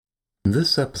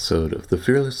This episode of The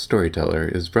Fearless Storyteller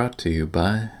is brought to you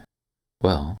by,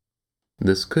 well,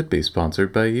 this could be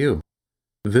sponsored by you.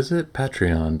 Visit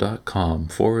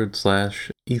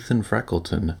patreon.com/Ethan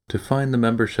Freckleton to find the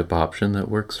membership option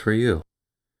that works for you.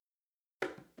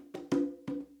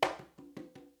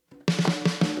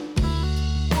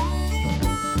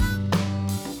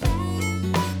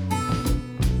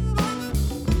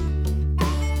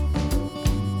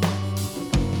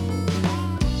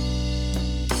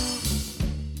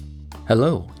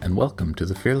 Hello, and welcome to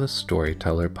the Fearless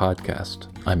Storyteller podcast.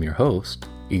 I'm your host,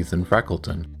 Ethan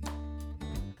Freckleton.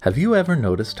 Have you ever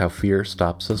noticed how fear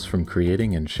stops us from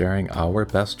creating and sharing our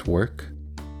best work?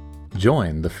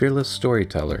 Join the Fearless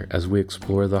Storyteller as we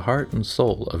explore the heart and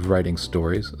soul of writing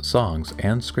stories, songs,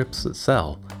 and scripts that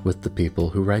sell with the people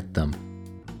who write them.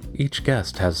 Each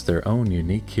guest has their own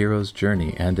unique hero's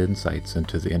journey and insights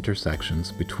into the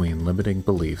intersections between limiting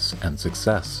beliefs and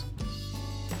success.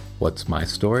 What's my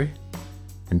story?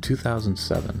 In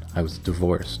 2007, I was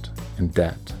divorced, in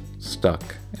debt,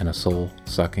 stuck in a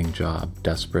soul-sucking job,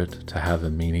 desperate to have a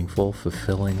meaningful,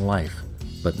 fulfilling life,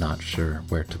 but not sure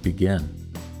where to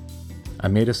begin. I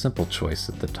made a simple choice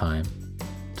at the time,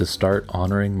 to start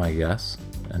honoring my yes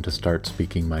and to start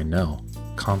speaking my no.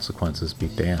 Consequences be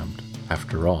damned.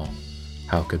 After all,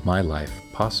 how could my life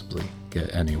possibly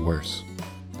get any worse?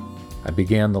 I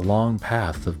began the long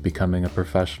path of becoming a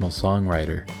professional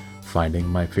songwriter, finding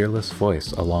my fearless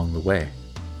voice along the way.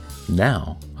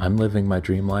 Now, I'm living my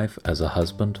dream life as a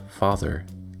husband, father,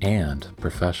 and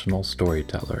professional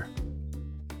storyteller.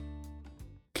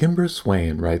 Kimbra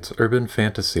Swain writes urban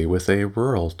fantasy with a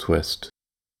rural twist.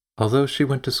 Although she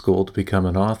went to school to become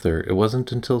an author, it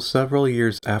wasn't until several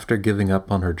years after giving up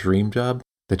on her dream job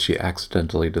that she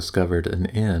accidentally discovered an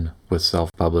in with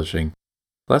self-publishing.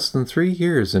 Less than 3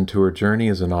 years into her journey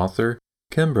as an author,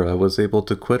 Kimbra was able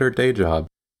to quit her day job,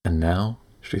 and now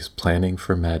she's planning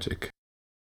for magic.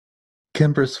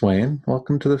 Kimbra Swain,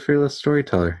 welcome to the Fearless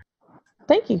Storyteller.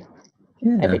 Thank you.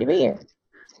 Happy to be here.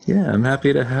 Yeah, I'm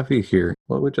happy to have you here.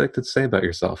 What would you like to say about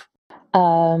yourself?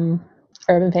 Urban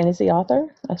fantasy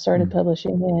author. I started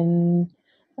publishing in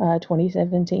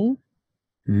 2017.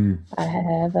 I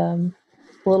have a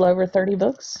little over 30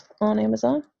 books on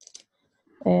Amazon,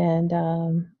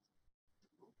 and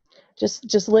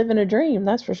just living a dream,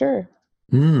 that's for sure.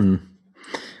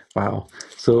 Wow.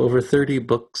 So over 30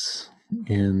 books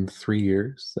in 3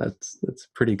 years. That's a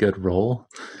pretty good roll.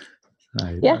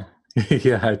 Yeah.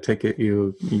 Yeah, I take it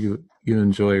you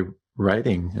enjoy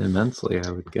writing immensely,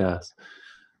 I would guess.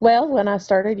 Well, when I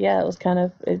started, it was kind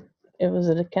of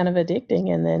kind of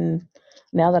addicting, and then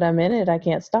now that I'm in it, I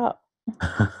can't stop.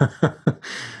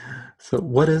 So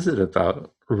what is it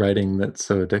about writing that's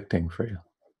so addicting for you?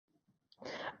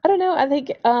 I don't know. I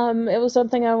think it was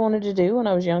something I wanted to do when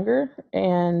I was younger,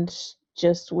 and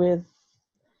just with,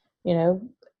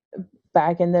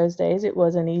 back in those days, it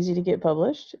wasn't easy to get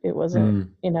published. It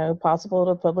wasn't, possible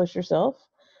to publish yourself.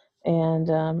 And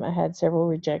I had several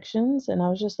rejections, and I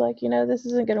was just like, this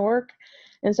isn't going to work.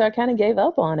 And so I kind of gave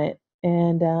up on it.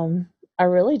 And I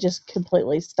really just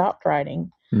completely stopped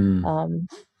writing.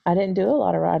 I didn't do a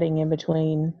lot of writing in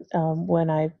between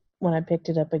when I picked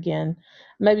it up again.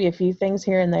 Maybe a few things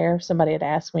here and there. If somebody had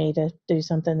asked me to do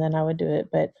something, then I would do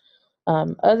it. But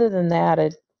other than that,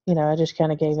 I just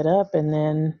kind of gave it up. And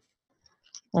then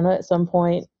I know at some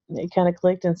point it kind of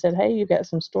clicked and said, "Hey, you've got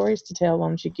some stories to tell. Why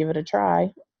don't you give it a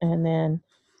try?" And then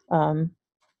I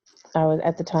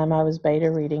was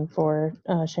beta reading for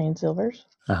Shane Silver's.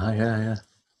 Yeah.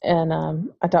 And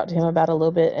I talked to him about it a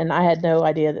little bit, and I had no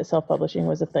idea that self-publishing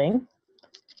was a thing.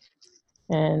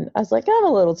 And I was like, "I'm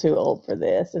a little too old for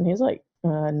this." And he's like,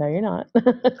 "No, you're not."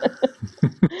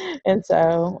 And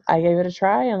so I gave it a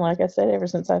try, and like I said, ever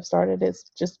since I've started, it's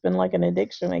just been like an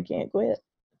addiction. I can't quit.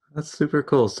 That's super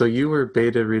cool. So you were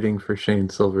beta reading for Shane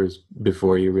Silver's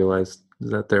before you realized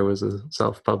that there was a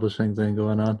self-publishing thing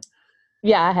going on?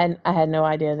 Yeah, I had no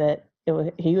idea that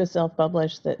he was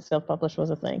self-published, that self-published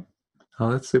was a thing.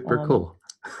 Oh, that's super cool.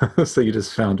 So you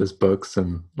just found his books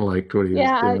and liked what he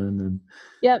was doing?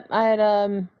 Yep, I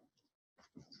had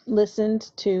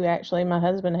listened to, actually, my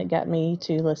husband had got me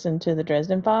to listen to the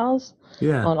Dresden Files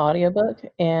on audiobook,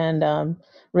 and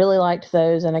really liked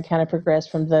those, and I kind of progressed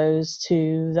from those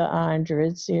to the Iron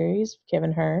Druid series,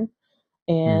 Kevin Hearn,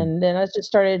 and then I just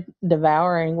started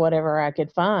devouring whatever I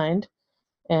could find,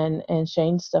 and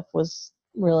Shane's stuff was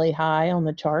really high on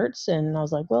the charts, and I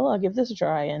was like, well, I'll give this a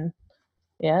try. And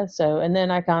and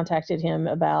then I contacted him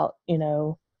about,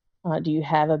 do you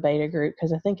have a beta group?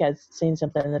 Because I think I'd seen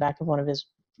something in the back of one of his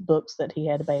books that he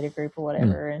had a beta group or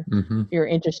whatever, and you're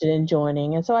interested in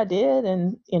joining. And so I did,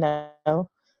 and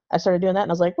I started doing that,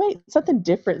 and I was like, wait, something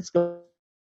different's going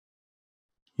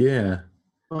Yeah.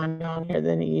 on here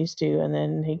than he used to. And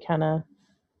then he kind of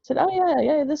said, oh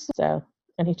yeah, this. So,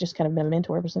 and he's just kind of been a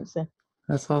mentor ever since then.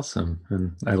 That's awesome.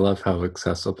 And I love how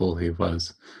accessible he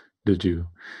was. Did you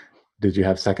did you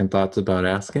have second thoughts about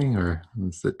asking, or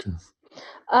was it just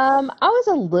I was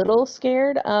a little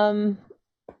scared,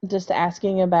 just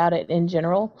asking about it in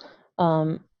general.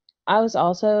 Um, I was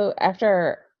also,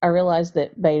 after I realized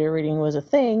that beta reading was a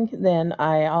thing, then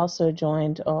I also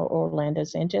joined Orlando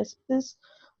Sanchez's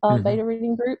Mhm. beta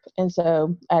reading group, and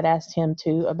so I'd asked him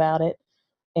too about it,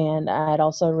 and I had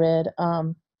also read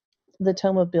the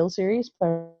Tome of Bill series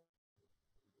by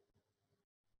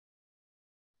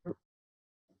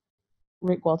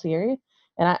Rick Gualtieri,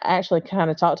 and I actually kind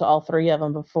of talked to all three of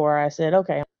them before I said,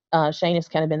 okay. Shane has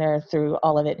kind of been there through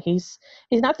all of it. He's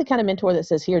not the kind of mentor that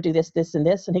says, here, do this, this, and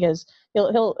this, and he goes,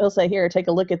 he'll say, here, take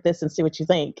a look at this and see what you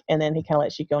think, and then he kind of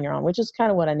lets you go on your own, which is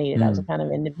kind of what I needed. I was a Mm. kind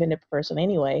of independent person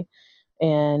anyway,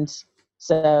 and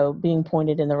so being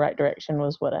pointed in the right direction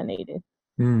was what I needed.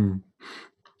 Mm.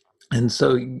 And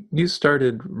so you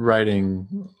started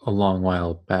writing a long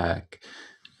while back.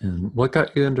 And what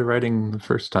got you into writing the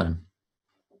first time?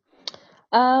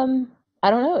 Um, I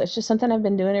don't know. It's just something I've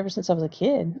been doing ever since I was a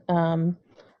kid.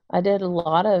 I did a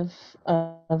lot of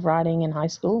writing in high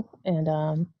school, and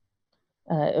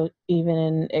even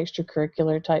in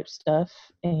extracurricular type stuff,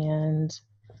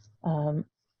 um,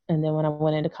 and then when I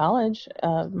went into college,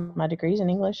 my degree's in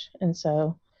English, and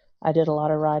so I did a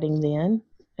lot of writing then,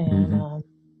 and Hmm.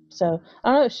 so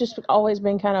I don't know. It's just always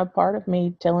been kind of a part of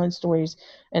me telling stories,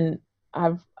 and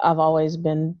I've always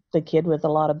been the kid with a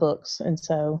lot of books, and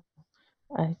so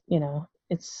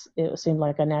it seemed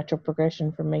like a natural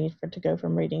progression for me to go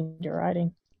from reading to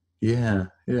writing. Yeah,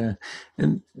 yeah.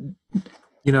 And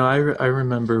I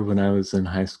remember when I was in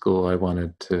high school, I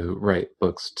wanted to write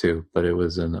books too, but it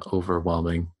was an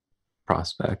overwhelming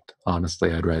prospect.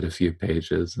 Honestly, I'd write a few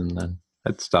pages and then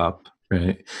I'd stop,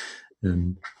 right?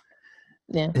 And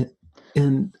Yeah. and,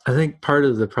 and I think part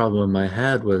of the problem I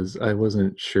had was I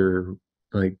wasn't sure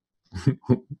like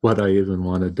what I even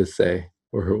wanted to say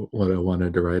or what I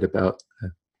wanted to write about.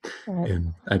 Right.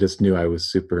 And I just knew I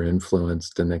was super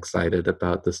influenced and excited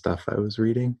about the stuff I was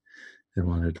reading and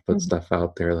wanted to put Mhm. stuff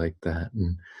out there like that.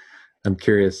 And I'm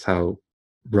curious how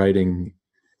writing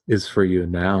is for you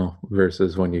now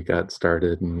versus when you got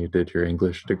started and you did your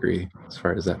English degree, as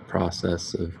far as that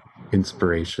process of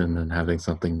inspiration and having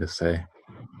something to say.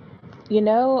 You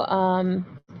know, um,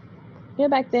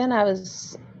 back then I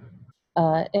was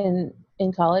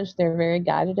in college. They're very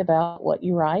guided about what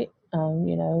you write.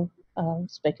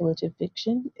 Speculative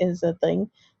fiction is a thing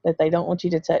that they don't want you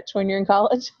to touch when you're in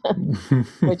college,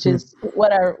 which is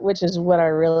what I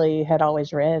really had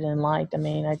always read and liked. I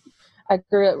mean, I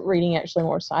grew up reading actually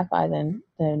more sci-fi than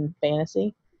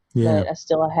fantasy, Yeah. but I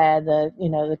still had the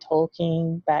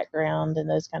Tolkien background and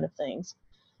those kind of things.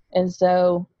 And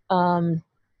so,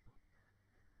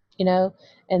 you know,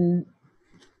 and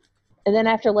and then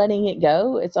after letting it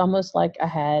go, it's almost like I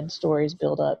had stories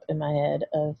build up in my head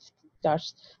of,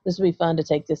 gosh, this would be fun to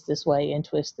take this way and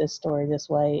twist this story this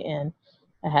way. And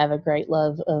I have a great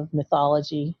love of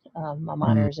mythology. My Mm,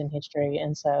 minor is in history,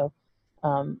 and so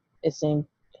it seemed,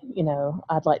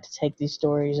 I'd like to take these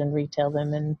stories and retell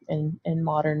them in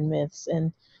modern myths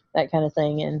and that kind of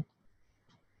thing. And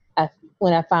I,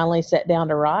 when I finally sat down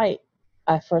to write,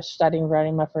 I first started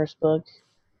writing my first book,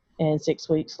 and 6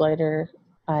 weeks later,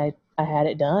 I had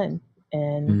it done,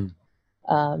 and mm,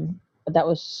 um, that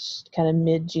was kind of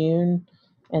mid June,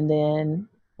 and then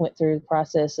went through the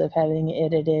process of having it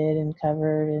edited and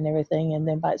covered and everything, and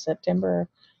then by September,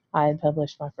 I had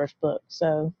published my first book.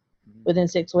 So within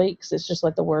 6 weeks, it's just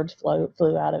like the words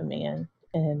flew out of me,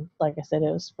 and like I said,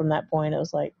 it was from that point, it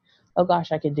was like, oh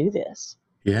gosh, I can do this.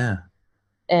 yeah.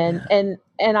 And Yeah. and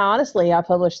and honestly, I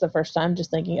published the first time just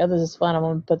thinking, oh, this is fun. I'm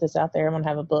gonna put this out there. I'm gonna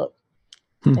have a book.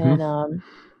 Hmm.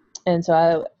 And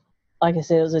so like I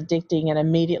said, it was addicting, and I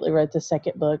immediately wrote the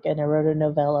second book, and I wrote a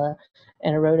novella,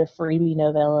 and I wrote a freebie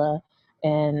novella,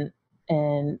 and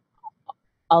and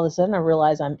all of a sudden I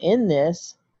realize I'm in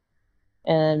this,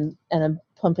 and I'm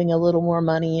pumping a little more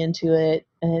money into it,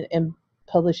 and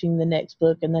publishing the next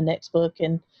book and the next book,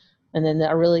 and then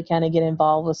I really kind of get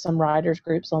involved with some writers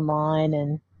groups online,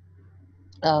 and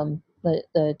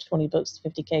the 20 books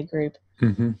 50K group,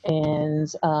 Hmm.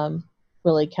 and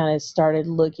really kind of started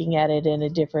looking at it in a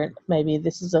different, maybe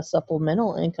this is a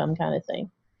supplemental income kind of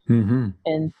thing. Hmm.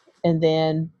 And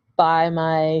then by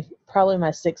my probably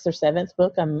my sixth or seventh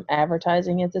book, I'm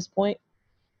advertising at this point,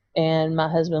 and my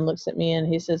husband looks at me and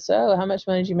he says, so how much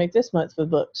money did you make this month with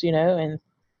books, and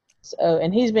So,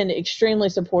 and he's been extremely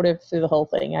supportive through the whole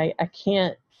thing. I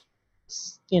can't,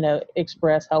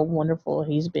 express how wonderful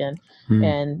he's been. Hmm.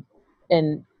 And,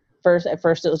 and at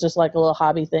first it was just like a little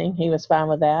hobby thing. He was fine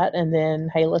with that. And then,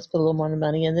 hey, let's put a little more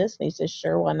money in this. And he says,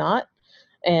 sure, why not?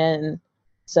 And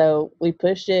so we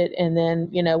pushed it. And then,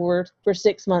 we're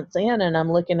 6 months in, and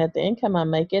I'm looking at the income I'm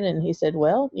making. And he said,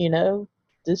 well,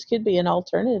 this could be an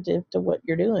alternative to what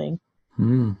you're doing.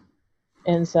 Hmm.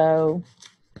 And so,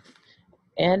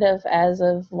 as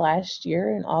of last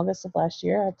year, in August of last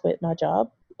year, I quit my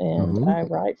job and Ooh. I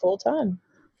write full time.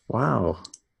 Wow.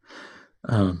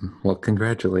 Well,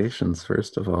 congratulations,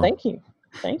 first of all. Thank you.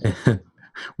 Thank you.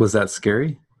 Was that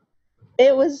scary?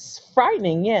 It was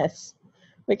frightening, yes,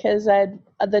 because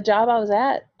the job I was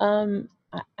at,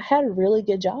 I had a really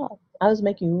good job. I was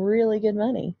making really good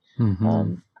money.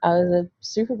 Mm-hmm. I was a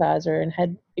supervisor and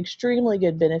had extremely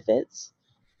good benefits.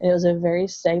 And it was a very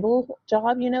stable job.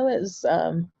 I was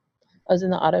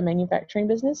in the auto manufacturing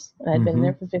business, and I'd been Mm-hmm.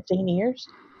 there for 15 years.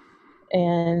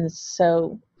 And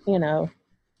so, you know,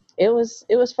 it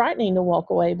was frightening to walk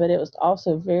away, but it was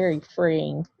also very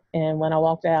freeing. And when I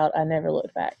walked out, I never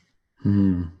looked back.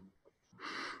 Hmm.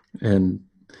 And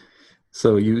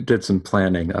so you did some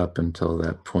planning up until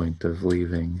that point of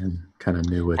leaving and kind of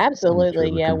knew what you're Absolutely.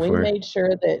 Yeah, looking we for. made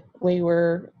sure that we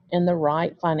were in the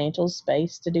right financial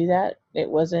space to do that. It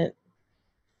wasn't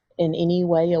in any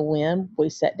way a whim. We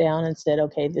sat down and said,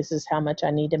 okay, this is how much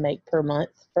I need to make per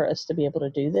month for us to be able to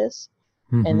do this.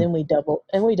 And Mm-hmm. then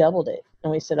we doubled it.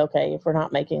 And we said, okay, if we're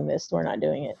not making this, we're not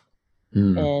doing it.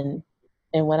 Mm.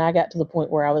 And when I got to the point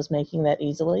where I was making that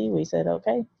easily, we said,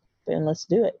 okay, then let's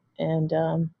do it. And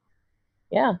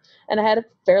yeah, and I had a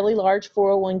fairly large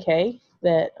 401k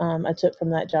that I took from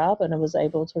that job, and I was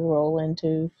able to roll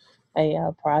into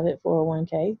a private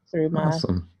 401k through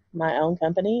Awesome. my own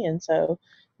company, and so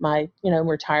my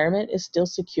retirement is still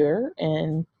secure,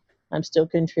 and I'm still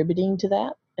contributing to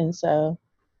that, and so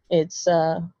it's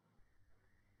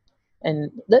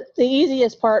and the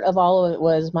easiest part of all of it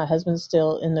was my husband's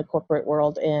still in the corporate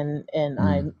world, and Mm.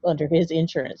 I'm under his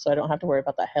insurance, so I don't have to worry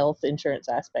about the health insurance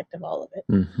aspect of all of it.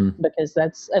 Mm-hmm. Because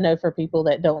that's, I know, for people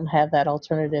that don't have that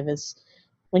alternative, is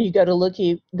when you go to look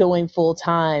at going full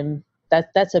time,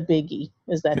 that's a biggie,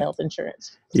 is that health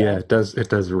insurance. Yeah, So it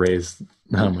does raise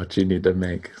how much you need to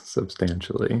make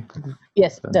substantially.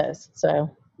 yes, it So, does.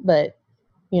 So, but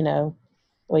you know,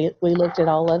 we looked at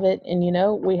all of it, and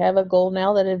we have a goal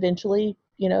now that eventually,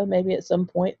 maybe at some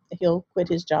point he'll quit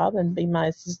his job and be my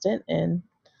assistant, and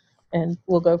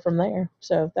we'll go from there.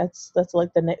 So that's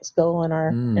like the next goal in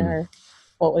mm, our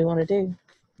what we want to do.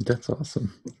 that's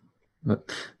awesome.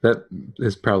 That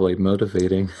is probably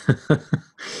motivating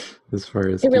as far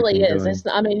as It really keeping is.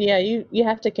 going. I mean, yeah, you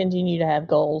have to continue to have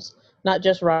goals, not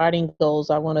just writing goals.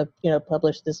 I want to,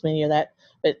 publish this many or that,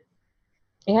 but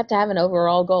you have to have an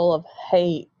overall goal of,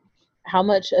 hey, how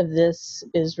much of this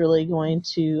is really going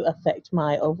to affect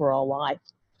my overall life,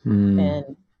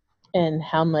 Mm, and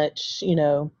how much,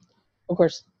 of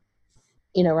course,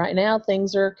 right now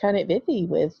things are kind of iffy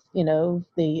with,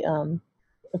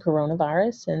 the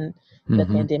coronavirus and the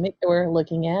mm-hmm. pandemic that we're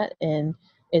looking at, and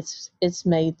it's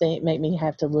made me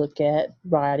have to look at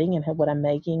writing and what I'm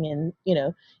making, and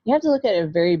you have to look at a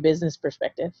very business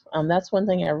perspective. That's one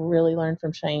thing I really learned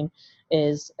from Shane,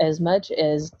 is as much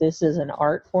as this is an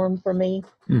art form for me,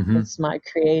 Mm-hmm. it's my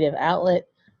creative outlet.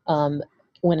 Um,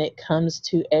 when it comes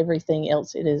to everything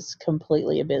else, it is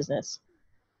completely a business,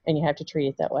 and you have to treat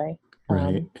it that way.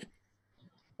 Right.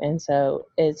 And so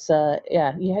it's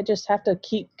yeah, just have to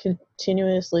keep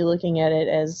continuously looking at it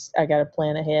as, I got to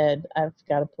plan ahead. I've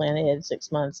got to plan ahead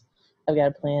 6 months. I've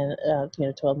got to plan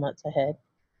 12 months ahead.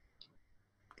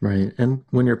 Right. And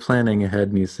when you're planning ahead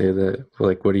and you say that,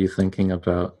 like, what are you thinking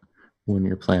about when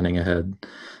you're planning ahead?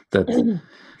 That's,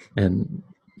 and,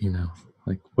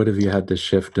 like, what have you had to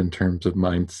shift in terms of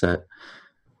mindset?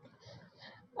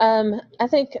 I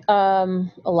think a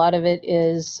lot of it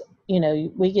is,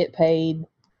 we get paid,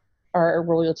 our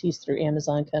royalties through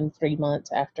Amazon come 3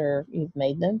 months after you've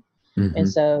made them. And Mm-hmm.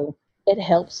 so it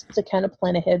helps to kind of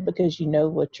plan ahead, because you know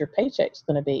what your paycheck's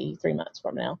going to be 3 months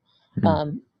from now. Mm-hmm.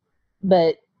 Um,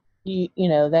 but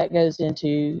that goes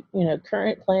into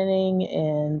current planning,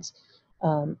 and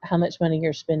how much money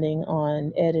you're spending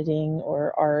on editing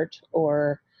or art,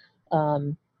 or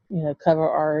um, cover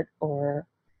art, or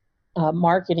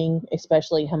marketing,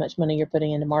 especially how much money you're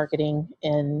putting into marketing,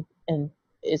 and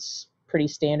it's pretty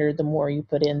standard. The more you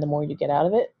put in, the more you get out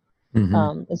of it.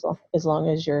 Mm-hmm. As long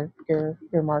as your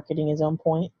marketing is on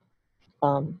point.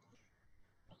 Um,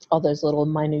 all those little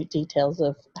minute details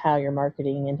of how you're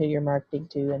marketing and who you're marketing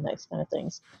to, and those kind of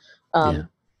things. Yeah. Um,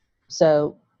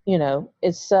 so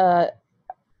it's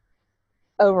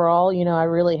overall, I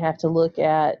really have to look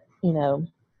at,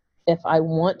 if I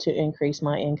want to increase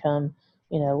my income,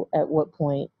 at what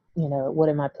point, what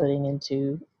am I putting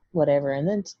into whatever, and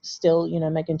then still,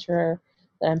 making sure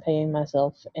that I'm paying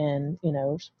myself and,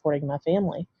 supporting my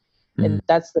family. And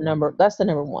that's the number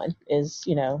one is,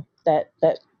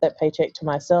 that paycheck to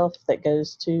myself that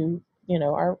goes to,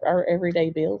 our everyday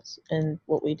bills and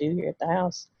what we do here at the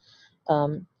house.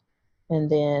 Um, and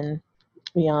then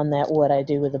beyond that, what I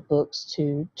do with the books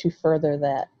to further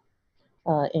that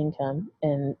income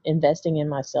and investing in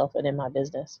myself and in my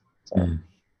business. So,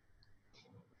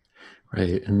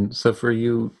 Right. And so for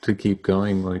you to keep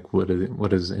going, like what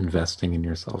does investing in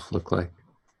yourself look like?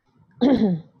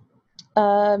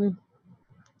 um,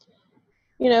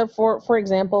 for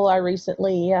example, I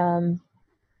recently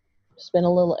spent a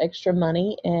little extra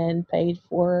money and paid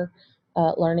for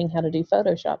learning how to do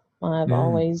Photoshop. I've Mm,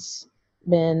 always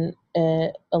been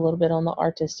a little bit on the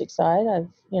artistic side. I've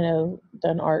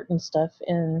done art and stuff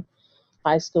in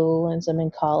high school and some in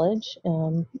college,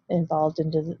 involved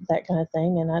into that kind of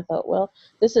thing. And I thought, well,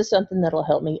 this is something that'll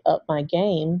help me up my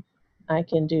game. I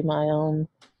can do my own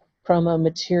promo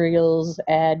materials,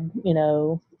 and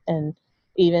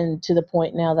even to the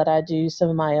point now that I do some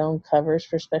of my own covers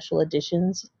for special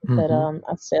editions that mm-hmm.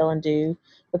 I sell and do,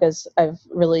 because I've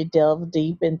really delved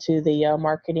deep into the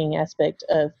marketing aspect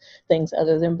of things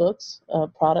other than books,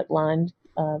 product line,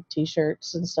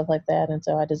 t-shirts and stuff like that. And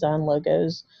so I design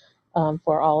logos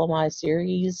for all of my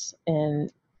series,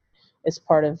 and it's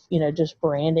part of just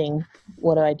branding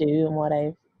what I do and what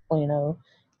I you know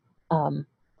um,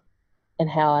 and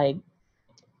how I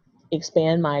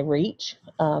expand my reach.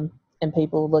 And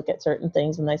people look at certain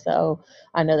things and they say, "Oh,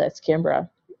 I know that's Kimbra.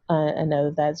 I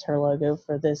know that's her logo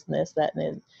for this and this, that,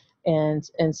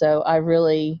 and so I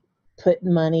really put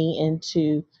money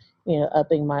into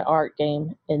upping my art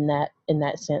game in that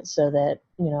sense, so that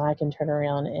I can turn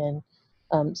around and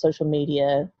social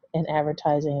media and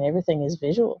advertising and everything is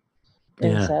visual,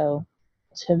 and Yeah. so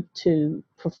to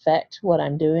perfect what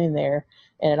I'm doing there,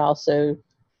 and it also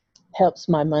helps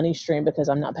my money stream because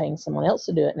I'm not paying someone else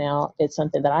to do it now. It's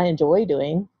something that I enjoy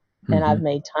doing and Mm-hmm. I've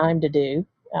made time to do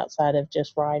outside of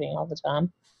just writing all the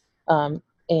time. Um,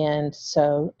 and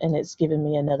it's given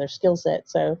me another skill set.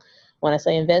 So when I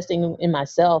say investing in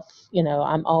myself,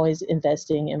 I'm always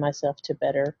investing in myself to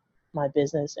better my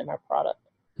business and my product.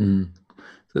 Mm.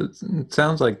 So it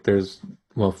sounds like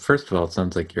well, first of all, it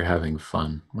sounds like you're having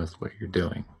fun with what you're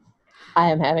doing. I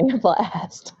am having a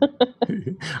blast.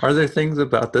 Are there things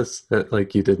about this that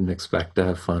like you didn't expect to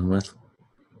have fun with?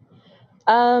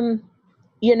 um,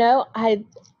 I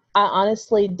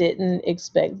honestly didn't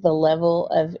expect the level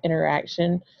of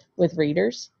interaction with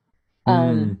readers. Mm.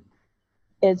 Um,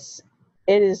 it's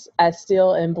it is I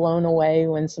still am blown away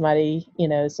when somebody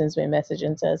sends me a message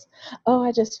and says, "Oh,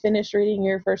 I just finished reading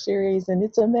your first series and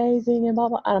it's amazing," and blah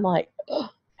blah. And I'm like, oh,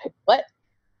 "What?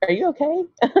 Are you okay?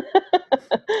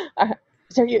 are,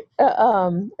 are you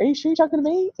sure you're talking to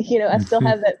me?" I still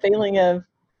have that feeling of,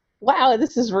 "Wow,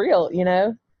 this is real,"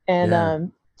 and Yeah.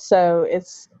 so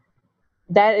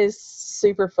that is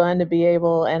super fun to be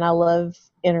able, and I love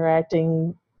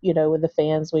interacting, with the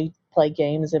fans. We play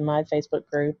games in my Facebook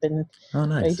group, and Oh, we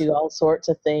nice. do all sorts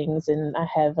of things. And I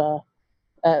have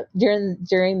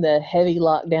during the heavy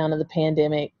lockdown of the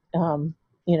pandemic,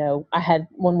 I had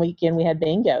one weekend we had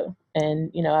bingo,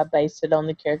 and I based it on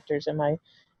the characters in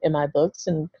my books,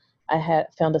 and I had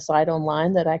found a site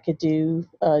online that I could do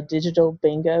digital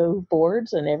bingo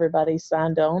boards, and everybody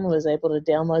signed on was able to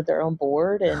download their own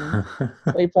board, and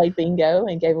we played bingo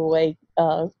and gave away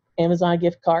Amazon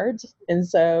gift cards, and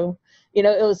so it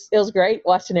was great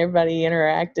watching everybody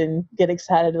interact and get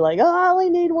excited, like, oh, I only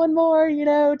need one more,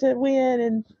 to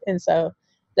win, and so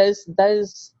those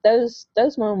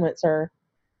moments are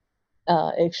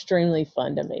extremely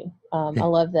fun to me. I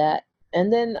love that,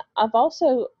 and then I've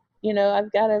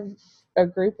got a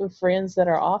group of friends that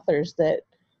are authors that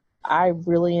I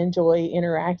really enjoy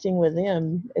interacting with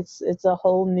them. It's a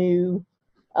whole new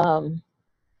um,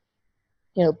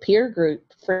 peer group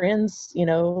friends,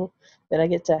 that I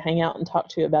get to hang out and talk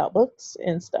to about books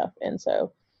and stuff. And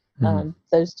so Hmm.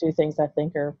 those two things I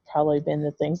think are probably been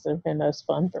the things that have been most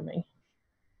fun for me.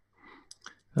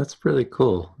 That's really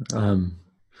cool.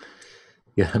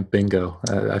 Yeah, bingo.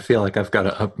 I feel like I've got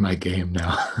to up my game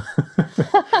now.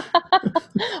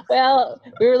 Well,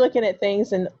 we were looking at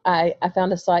things, and I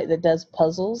found a site that does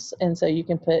puzzles. And so you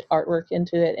can put artwork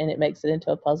into it and it makes it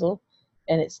into a puzzle,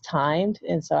 and it's timed.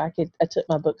 And so I took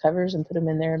my book covers and put them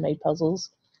in there and made puzzles.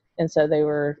 And so they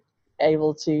were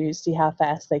able to see how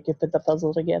fast they could put the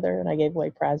puzzle together, and I gave away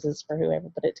prizes for whoever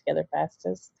put it together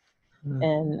fastest.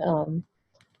 And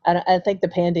I think the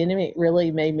pandemic really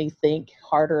made me think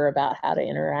harder about how to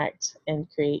interact and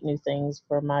create new things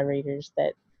for my readers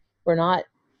that were not,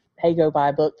 hey, go buy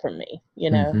a book from me,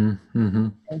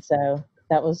 And so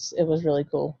it was really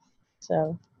cool.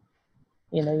 So,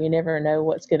 you never know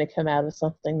what's going to come out of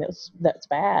something that's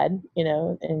bad,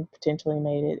 and potentially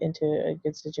made it into a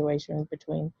good situation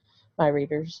between my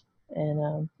readers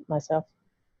and myself.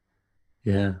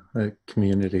 Yeah, that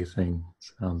community thing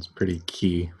sounds pretty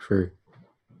key for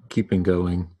keeping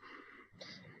going.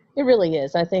 It really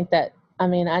is. I think that, I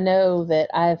know that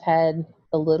I've had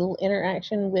a little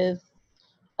interaction with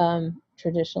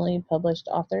traditionally published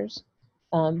authors,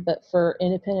 but for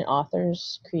independent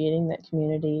authors, creating that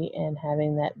community and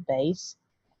having that base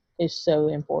is so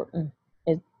important.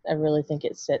 I really think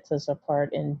it sets us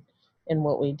apart in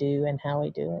what we do and how we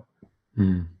do it.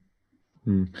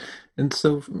 Mm-hmm. And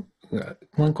so,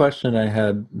 one question I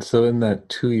had, so in that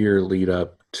 2 year lead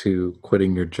up to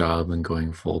quitting your job and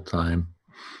going full time,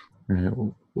 right,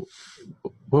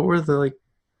 what were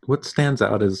what stands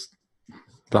out as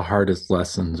the hardest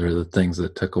lessons or the things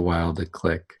that took a while to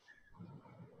click?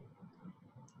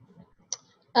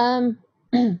 Um,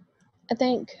 I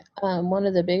think one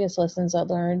of the biggest lessons I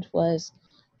learned was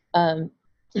um,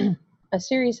 a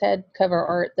series had cover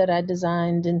art that I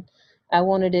designed, and I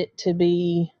wanted it to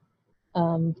be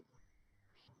um,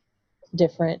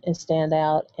 different and stand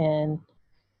out. And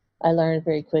I learned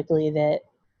very quickly that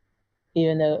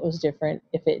even though it was different,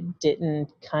 if it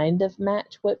didn't kind of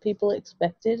match what people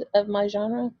expected of my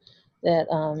genre, that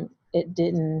it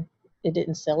didn't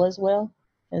sell as well.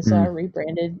 And so I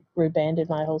Mm, rebanded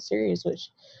my whole series, which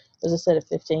was a set of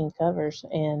 15 covers,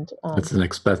 and that's an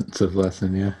expensive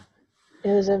lesson, yeah.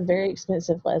 it was a very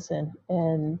expensive lesson.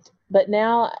 But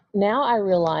now I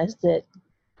realize that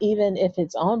even if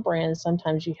it's on brand,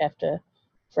 sometimes you have to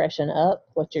freshen up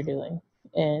what you're doing.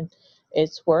 And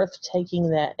it's worth taking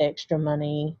that extra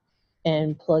money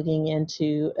and plugging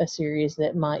into a series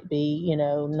that might be,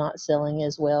 not selling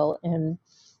as well, and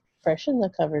freshen the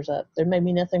covers up. There may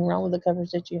be nothing wrong with the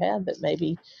covers that you have, but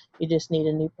maybe you just need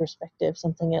a new perspective,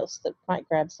 something else that might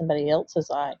grab somebody else's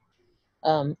eye.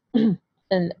 Um,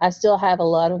 and I still have a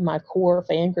lot of my core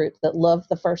fan group that love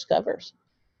the first covers,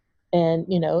 and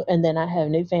then I have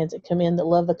new fans that come in that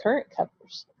love the current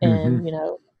covers. Mm-hmm.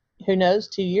 And who knows,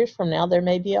 2 years from now there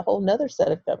may be a whole nother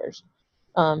set of covers.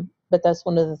 But that's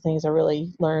one of the things I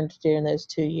really learned during those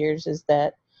 2 years, is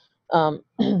that um,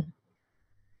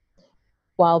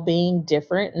 while being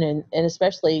different, and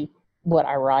especially what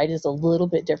I write is a little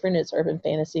bit different. It's urban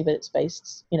fantasy, but it's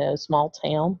based, small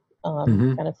town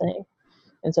Mm-hmm. kind of thing.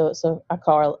 And so I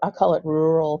call it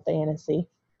rural fantasy.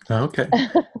 Okay.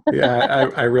 Yeah,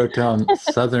 I wrote down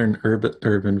Southern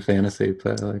urban fantasy,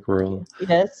 but I like rural.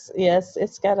 Yes,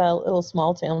 it's got a little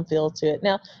small town feel to it.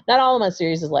 Now, not all of my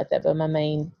series is like that, but my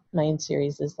main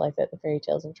series is like that, the Fairy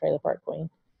Tales of Trailer Park Queen.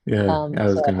 Yeah, I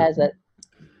was So it gonna. has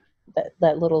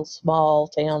that little small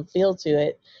town feel to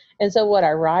it. And so what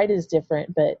I write is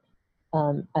different, but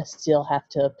I still have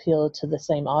to appeal to the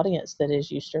same audience that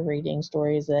is used to reading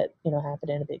stories that happen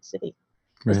in a big city.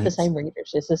 It's the Right. same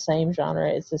readers. It's the same genre.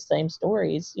 It's the same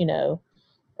stories.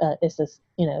 It's the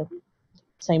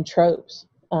same tropes.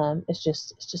 It's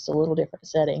just a little different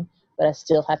setting, but I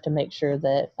still have to make sure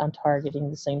that I'm targeting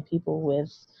the same people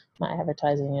with my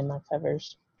advertising and my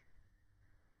covers.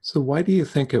 So why do you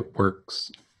think it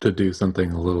works to do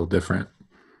something a little different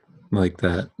like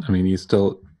that? I mean, you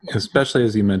still, especially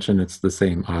as you mentioned, it's the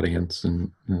same audience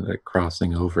and that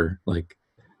crossing over. Like,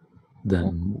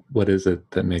 then what is it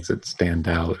that makes it stand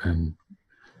out? And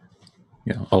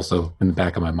also in the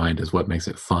back of my mind is what makes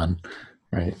it fun,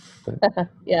 right? But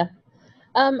Yeah.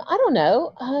 I don't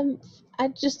know. I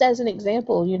just, as an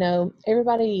example,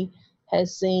 everybody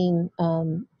has seen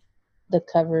the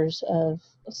covers of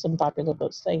some popular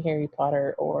books, say Harry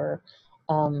Potter or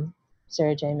um,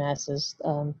 Sarah J. Maas's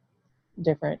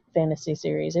different fantasy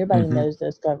series. Everybody mm-hmm, knows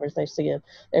those covers. They see it.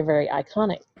 They're very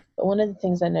iconic. But one of the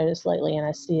things I noticed lately, and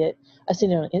I've seen it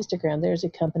on Instagram. There's a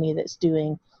company that's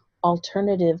doing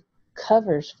alternative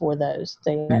covers for those.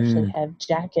 They actually mm, have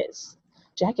jackets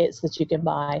that you can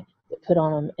buy that put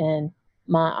on them, and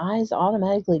my eyes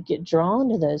automatically get drawn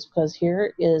to those because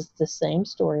here is the same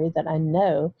story that I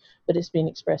know, but it's being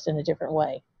expressed in a different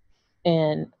way.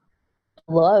 And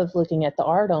love looking at the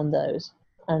art on those,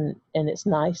 and it's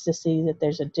nice to see that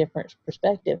there's a different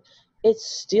perspective. It's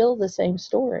still the same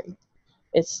story,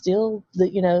 it's still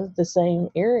the same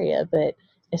area, but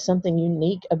it's something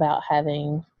unique about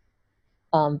having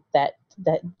that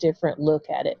different look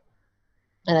at it.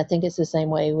 And I think it's the same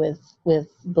way with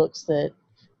books that,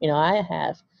 I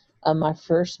have. My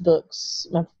first book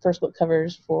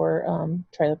covers for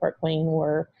Trailer Park Queen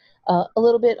were a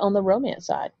little bit on the romance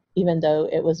side, even though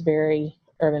it was very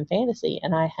urban fantasy.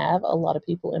 And I have a lot of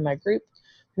people in my group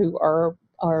who are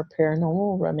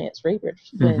paranormal romance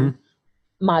readers. Mm-hmm. When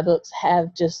my books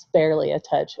have just barely a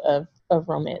touch of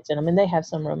romance in them, and they have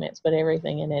some romance, but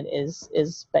everything in it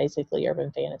is basically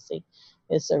urban fantasy.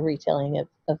 It's a retelling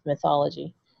of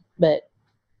mythology, but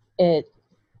it,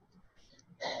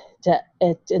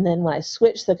 and then when I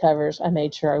switched the covers, I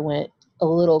made sure I went a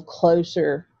little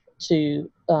closer to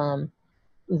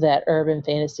that urban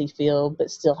fantasy feel, but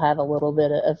still have a little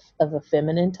bit of a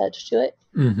feminine touch to it,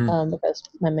 Mm-hmm. because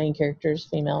my main character is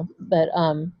female. But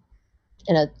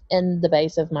and the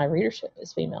base of my readership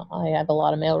is female. I have a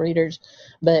lot of male readers,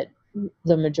 but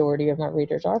the majority of my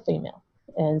readers are female,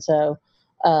 and so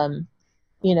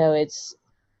it's,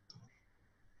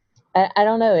 I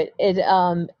don't know,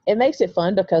 it makes it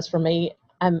fun because for me,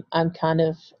 I'm kind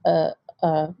of I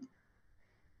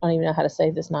don't even know how to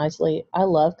say this nicely. I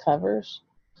love covers.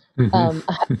 I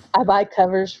buy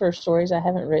covers for stories I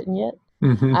haven't written yet.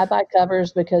 Mm-hmm. I buy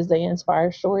covers because they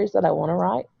inspire stories that I want to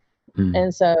write. Mm.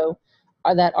 And so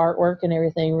that artwork and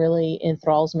everything really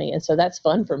enthralls me. And so that's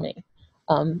fun for me.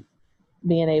 Um,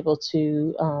 Being able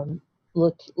to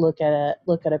look at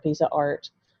a piece of art.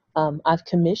 I've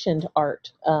commissioned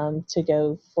art to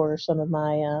go for some of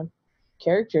my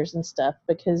characters and stuff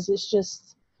because it's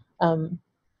just, um,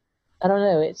 I don't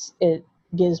know, it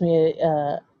gives me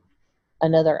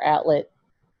another outlet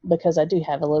because I do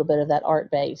have a little bit of that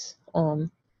art base,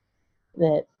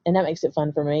 that makes it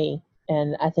fun for me,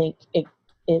 and I think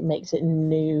it makes it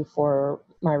new for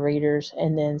my readers,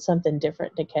 and then something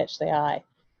different to catch the eye.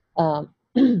 Um,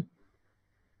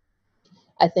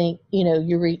 I think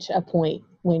you reach a point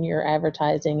when you're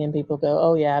advertising and people go,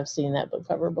 "Oh yeah, I've seen that book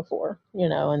cover before,"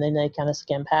 and then they kind of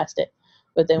skim past it.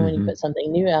 But then when you Mm-hmm. put something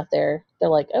new out there, they're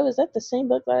like, "Oh, is that the same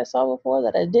book that I saw before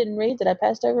that I didn't read that I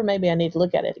passed over? Maybe I need to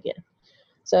look at it again."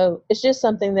 So it's just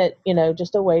something that,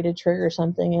 just a way to trigger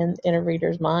something in a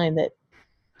reader's mind that,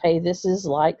 hey, this is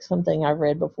like something I've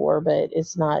read before, but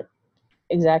it's not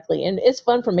exactly. And it's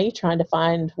fun for me trying to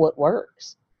find what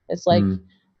works. It's like, Mm.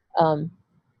 um,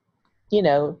 you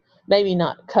know, maybe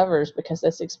not covers because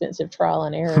that's expensive trial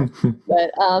and error,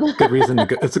 but Good reason to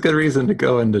go. It's a good reason to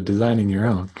go into designing your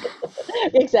own.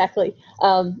 exactly.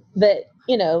 But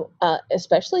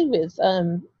especially with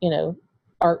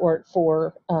artwork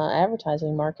for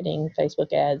advertising, marketing,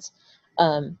 Facebook ads,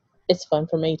 it's fun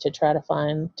for me to try to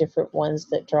find different ones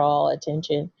that draw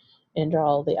attention and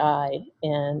draw the eye.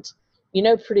 And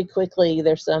pretty quickly,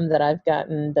 there's some that I've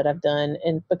gotten that I've done,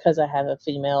 and because I have a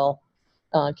female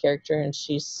character and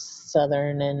she's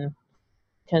Southern and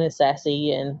kind of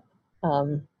sassy, and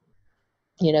um,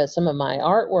 some of my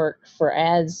artwork for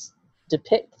ads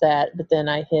depict that, but then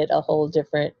I hit a whole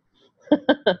different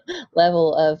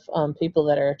level of people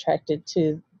that are attracted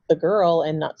to the girl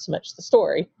and not so much the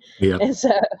story. Yep. And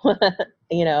so,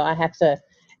 I have to,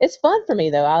 it's fun for me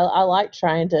though. I like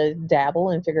trying to dabble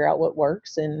and figure out what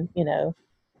works and,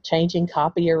 changing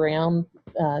copy around,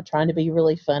 trying to be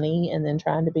really funny and then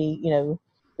trying to be,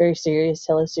 very serious,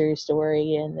 tell a serious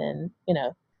story. And then,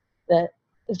 that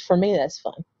for me, that's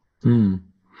fun. Mm.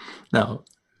 Now,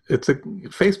 it's a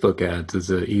Facebook ads is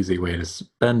an easy way to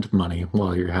spend money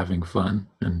while you're having fun,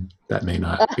 and that may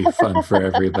not be fun for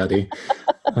everybody.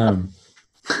 Um,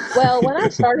 Well, when I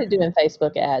started doing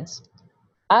Facebook ads,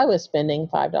 I was spending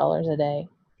 $5 a day.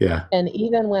 yeah, And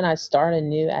even when I start a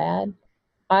new ad,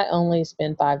 I only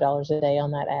spend $5 a day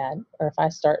on that ad. Or if I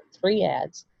start 3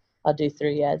 ads, I'll do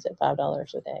 3 ads at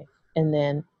 $5 a day. And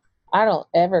then I don't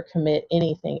ever commit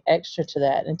anything extra to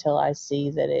that until I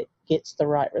see that it gets the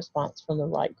right response from the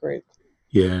right group.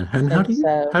 yeah. And And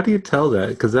so, how do you tell that?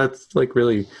 Because that's like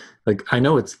really like I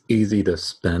know it's easy to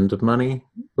spend money.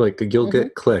 Like you'll mhm,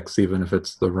 get clicks even if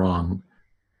it's the wrong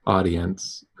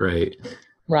audience, right?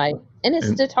 right. And it's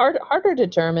And just harder to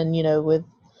determine, with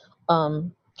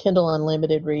Kindle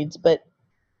Unlimited reads. But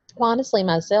honestly,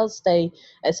 my sales stay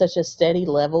at such a steady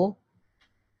level.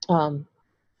 Um,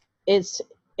 it's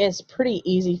it's pretty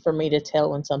easy for me to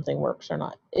tell when something works or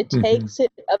not. It mhm. takes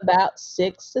it about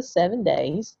 6 to 7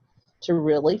 days to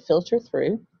really filter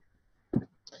through,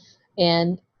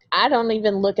 and I don't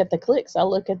even look at the clicks. I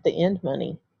look at the end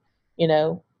money.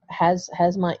 Has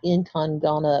my income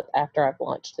gone up after I've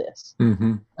launched this?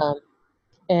 Mhm. Um,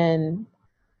 and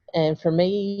and for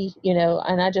me,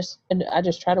 and I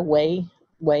just try to weigh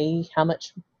how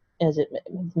much is it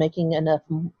making enough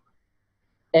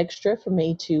extra for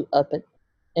me to up it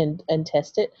and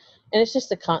test it. and it's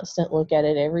just a constant look at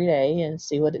it every day and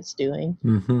see what it's doing.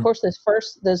 Mm-hmm. Of course,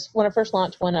 when I first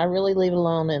launched one, I really leave it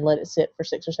alone and let it sit for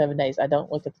 6 or 7 days. I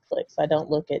don't look at the clicks. I don't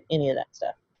look at any of that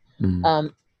stuff.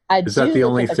 Mm. I Is that do the look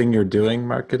only at thing you're doing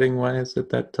marketing wise at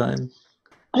that time?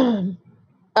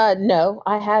 No,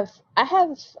 I have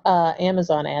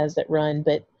Amazon ads that run,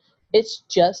 but it's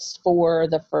just for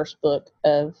the first book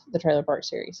of the Trailer Park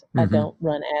series. I Mm-hmm. don't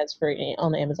run ads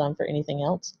on Amazon for anything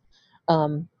else.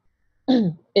 Um,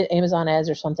 Amazon ads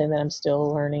are something that I'm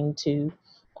still learning to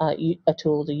a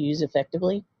tool to use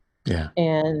effectively. Yeah.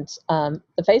 And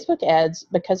the Facebook ads,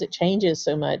 because it changes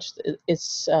so much,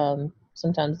 it's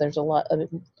sometimes there's a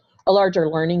larger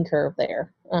learning curve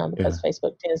there Yeah. because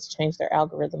Facebook tends to change their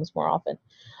algorithms more often.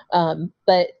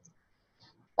 But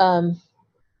um,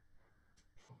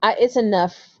 it's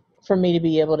enough for me to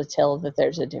be able to tell that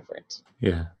there's a difference.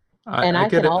 Yeah. And I I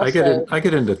get can it. also, I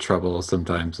get into trouble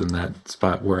sometimes in that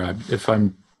spot where if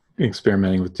I'm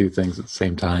experimenting with two things at the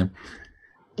same time,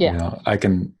 yeah, I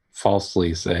can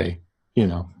falsely say,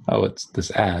 oh, it's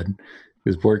this ad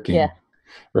is yeah. working,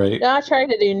 right? No, I try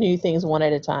to do new things one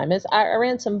at a time. I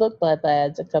ran some book club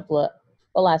ads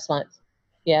last month.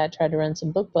 Yeah, I tried to run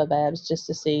some book club ads just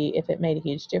to see if it made a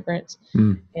huge difference.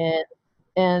 Mm. And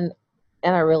and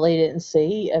and I really didn't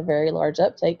see a very large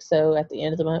uptake. So at the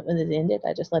end of the month when it ended,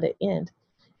 I just let it end.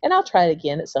 And I'll try it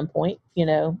again at some point,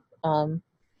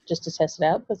 just to test it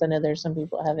out because I know there's some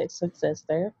people that have success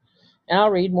there. And I'll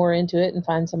read more into it and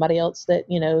find somebody else that,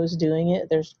 is doing it.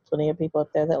 There's plenty of people up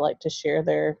there that like to share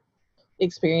their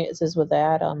experiences with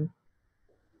that.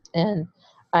 And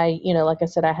like I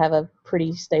said, I have a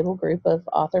pretty stable group of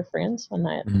author friends, and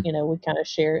Mm. we kind of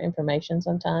share information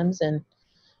sometimes and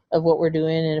of what we're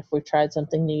doing, and if we've tried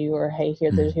something new, or hey,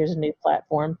 Mm. here's a new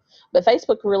platform. But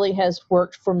Facebook really has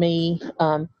worked for me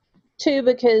too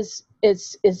because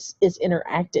it's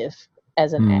interactive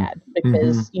as an Mm. ad Mm-hmm.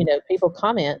 because people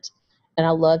comment, and I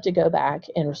love to go back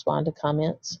and respond to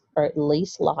comments or at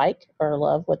least like or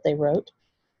love what they wrote.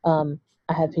 Um,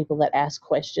 I have people that ask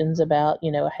questions about,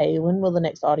 hey, when will the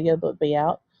next audiobook be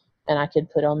out? And I could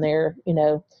put on there,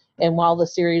 and while the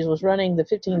series was running, the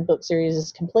 15 book series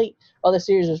is complete. While the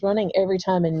series was running, every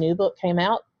time a new book came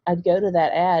out, I'd go to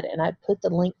that ad and I'd put the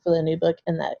link for the new book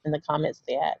in the comments of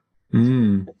the ad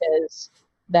Mm. because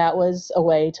that was a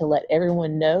way to let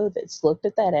everyone know that's looked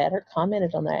at that ad or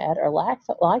commented on that ad or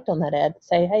liked on that ad,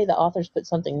 say, hey, the author's put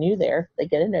something new there. They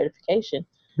get a notification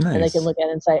and they can Nice. look at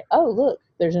it and say, oh, look,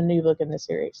 there's a new book in the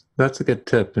series. That's a good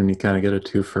tip, and you kind of get a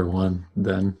 2-for-1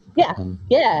 then. Yeah.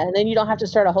 Yeah. And then you don't have to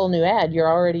start a whole new ad. You're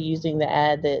already using the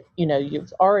ad that, you're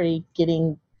already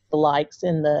getting the likes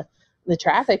and the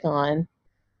traffic on,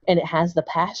 and it has the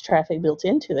past traffic built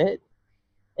into it.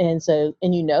 And so,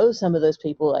 and some of those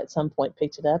people at some point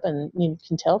picked it up, and you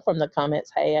can tell from the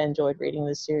comments, hey, I enjoyed reading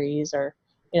this series, or,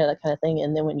 that kind of thing.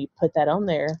 And then when you put that on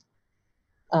there,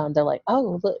 they're like,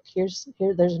 oh, look, there's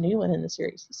a new one in the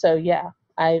series. So yeah,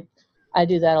 I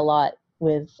do that a lot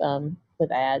with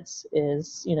ads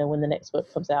is, when the next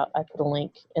book comes out, I put a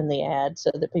link in the ad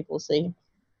so that people see.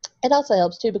 It also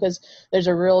helps too because there's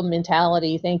a real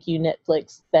mentality, thank you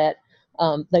Netflix, that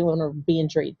they want to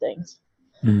binge read things.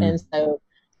 Mm. And so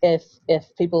if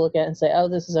people look at it and say, oh,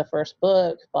 this is a first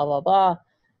book, blah, blah, blah,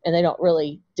 and they don't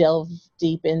really delve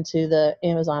deep into the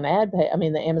Amazon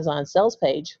the Amazon sales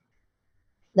page,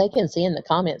 they can see in the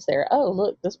comments there, oh,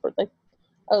 look,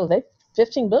 they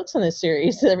 15 books in this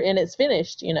series and it's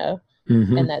finished,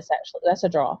 Mm-hmm. and that's a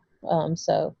draw.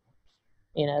 So,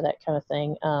 that kind of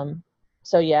thing.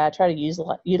 So yeah, I try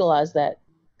to utilize that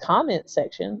comment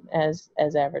section as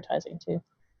advertising too.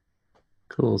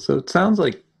 Cool. So it sounds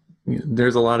like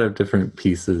there's a lot of different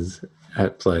pieces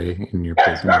at play in your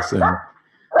business. And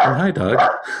hi, dog.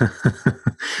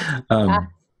 Ah, um,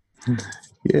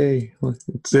 yay.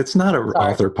 It's not an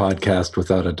sorry. author podcast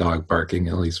without a dog barking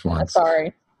at least once.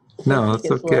 Sorry. No, He it's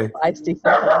gets a little okay. feisty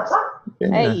sometimes.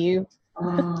 Hey, Yeah. you.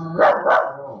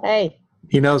 Hey.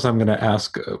 He knows I'm going to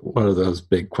ask one of those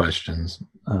big questions.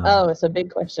 Oh, it's a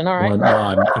big question. All right. Well,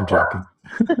 no, I'm joking.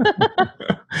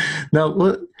 Now,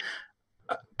 what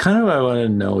I want to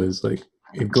know is like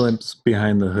a glimpse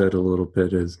behind the hood a little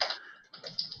bit is,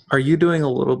 are you doing a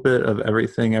little bit of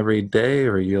everything every day,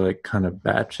 or are you like kind of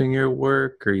batching your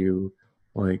work? Are you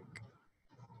like,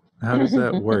 how does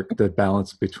that work? The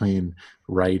balance between You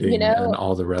writing and know,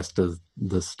 all the rest of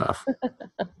the stuff.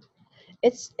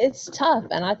 it's tough,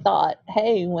 and I thought,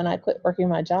 hey, when I quit working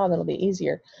my job, it'll be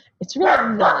easier. It's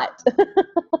really not.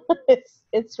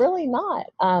 It's really not.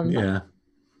 Yeah.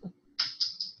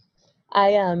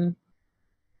 I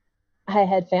I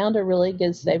had found a really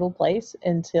good stable place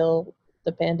until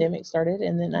the pandemic started,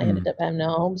 and then I ended Mm. up having to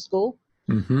homeschool.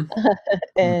 Mm-hmm.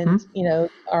 Mm-hmm. And,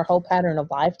 our whole pattern of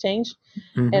life changed.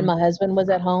 And Mm-hmm. my husband was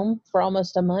at home for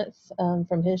almost a month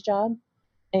from his job.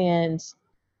 And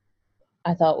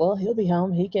I thought, well, he'll be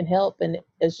home. He can help. And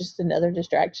it's just another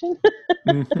distraction.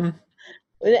 Mm-hmm.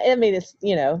 I mean, it's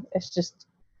just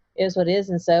is what it is.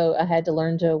 And so I had to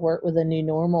learn to work with a new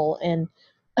normal. And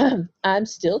I'm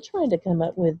still trying to come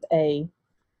up with a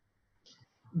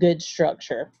good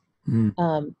structure. Mm.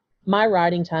 Um, my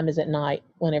writing time is at night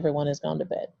when everyone has gone to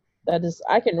bed. That is,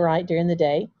 I can write during the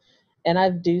day, and I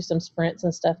do some sprints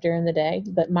and stuff during the day.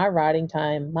 But my writing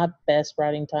time, my best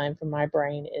writing time for my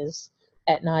brain is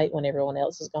at night when everyone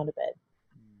else has gone to bed,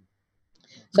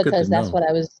 It's good to because know. that's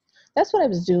what I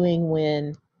was doing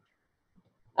when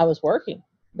I was working,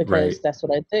 because Right. that's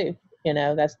what I do.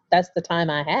 That's the time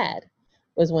I had,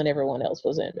 was when everyone else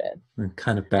was in bed. And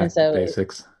kind of And back to so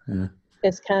basics. Yeah.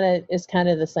 it's kind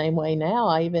of the same way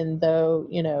now. Even though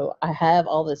I have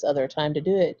all this other time to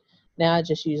do it, now I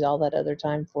just use all that other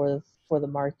time for the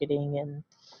marketing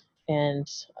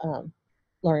and um,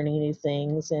 learning new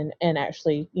things, and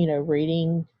actually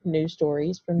reading new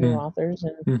stories from new Mm. authors,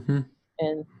 Mm-hmm.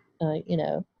 and you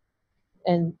know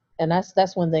and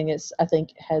that's one thing is I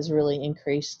think has really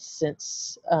increased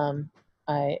since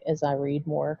as I read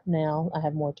more now. I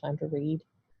have more time to read.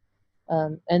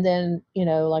 And then,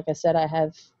 like I said, I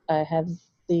have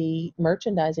the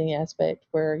merchandising aspect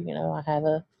where, I have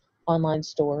a online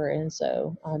store, and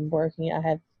so I'm working. I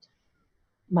have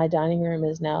my dining room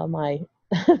is now my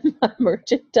my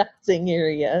merchandising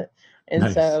area, and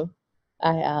Nice. so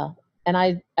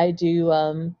I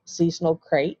do seasonal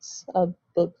crates,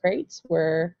 book crates,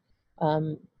 where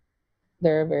um,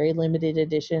 they're a very limited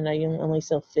edition. I only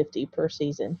sell 50 per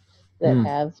season, that Mm.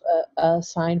 have a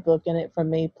signed book in it from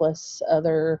me, plus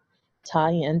other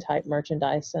tie-in type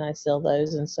merchandise, and I sell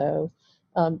those. And so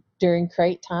during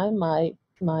crate time, my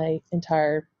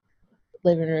entire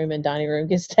living room and dining room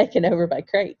gets taken over by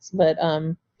crates. But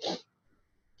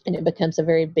and it becomes a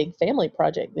very big family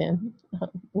project then,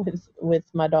 with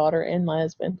my daughter and my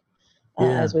husband,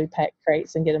 Yeah. as we pack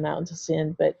crates and get them out to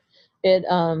send. But it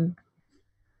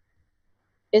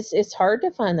it's hard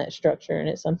to find that structure, and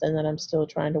it's something that I'm still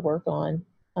trying to work on,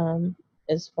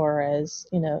 as far as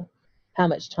how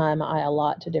much time I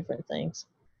allot to different things.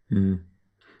 Mm.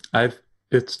 I've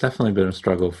it's definitely been a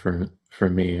struggle for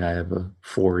me. I have a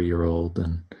 4-year old,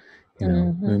 and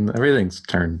Hmm. and everything's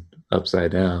turned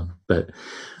upside down. But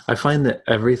I find that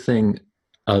everything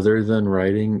other than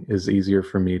writing is easier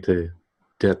for me to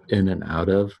dip in and out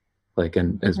of, like,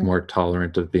 and is Hmm. more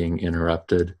tolerant of being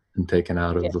interrupted and taken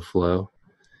out Yeah, of the flow.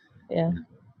 yeah,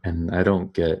 And I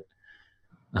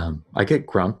get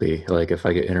grumpy, like if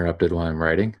I get interrupted while I'm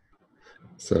writing.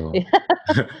 So, yeah.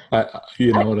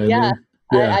 you know what I Yeah, mean?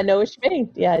 I Yeah. know what you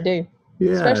mean. Yeah, I do.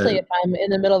 Especially Yeah. if I'm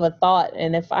in the middle of a thought,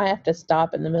 and if I have to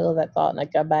stop in the middle of that thought and I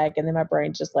come back, and then my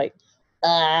brain's just like,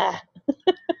 ah,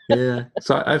 Yeah.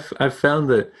 So I've found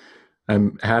that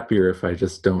I'm happier if I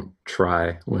just don't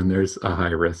try when there's a high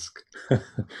risk of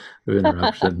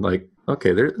interruption. Like,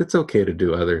 okay, it's okay to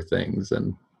do other things,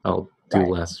 and I'll do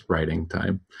right. less writing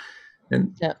time.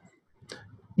 And Yeah.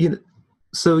 you know,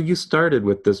 so you started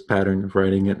with this pattern of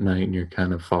writing at night, and you're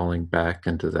kind of falling back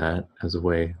into that as a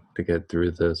way to get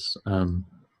through this.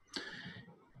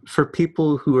 For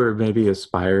people who are maybe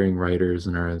aspiring writers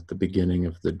and are at the beginning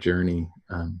of the journey,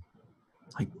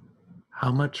 like,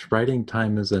 how much writing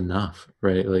time is enough,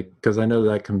 right? Like, because I know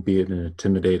that can be an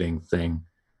intimidating thing.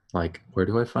 Like, where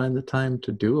do I find the time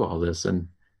to do all this? And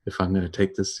if I'm going to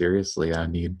take this seriously, I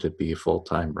need to be a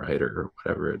full-time writer or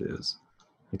whatever it is.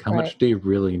 Like, how Right. much do you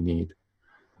really need?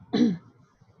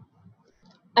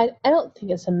 I don't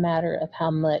think it's a matter of how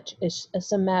much.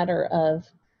 It's a matter of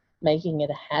making it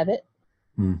a habit.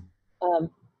 Mm,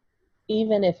 Um,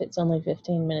 Even if it's only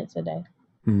 15 minutes a day,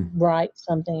 mm, write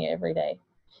something every day.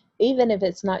 Even if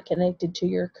it's not connected to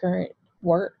your current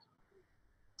work,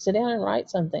 sit down and write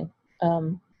something.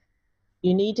 Um,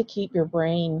 you need to keep your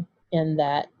brain in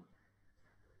that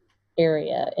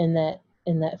area, in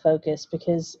that focus,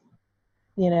 because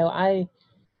I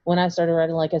when I started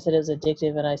writing, like I said, it was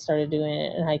addictive, and I started doing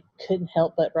it, and I couldn't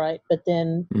help but write. But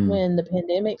then mm, when the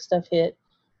pandemic stuff hit,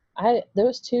 there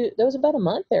was about a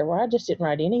month there where I just didn't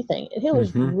write anything, and it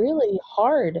was mm-hmm, really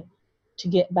hard to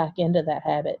get back into that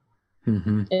habit.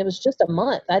 mm-hmm, It was just a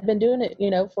month. I'd been doing it,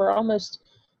 for almost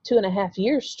 2.5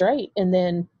 years straight, and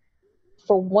then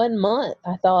for 1 month,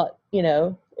 I thought,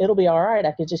 it'll be all right.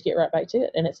 I could just get right back to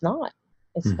it, and it's not.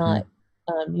 It's mm-hmm, not.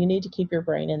 You need to keep your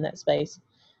brain in that space,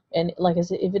 and like I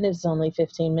said, even if it's only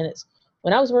 15 minutes.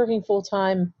 When I was working full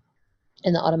time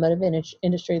in the automotive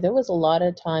industry, there was a lot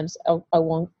of times I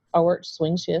won't. worked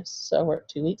swing shifts, so I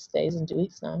worked 2 weeks days and 2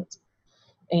 weeks nights.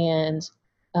 And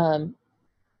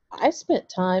I spent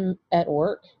time at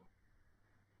work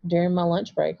during my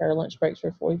lunch break. Our lunch breaks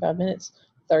were 45 minutes.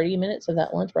 30 minutes of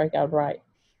that lunch break, I would write.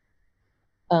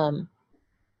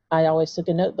 I always took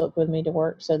a notebook with me to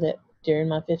work so that during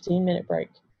my 15-minute break,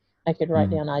 I could write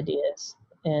down ideas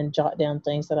and jot down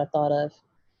things that I thought of.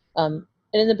 And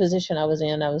in the position I was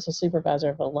in, I was a supervisor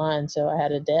of a line, so I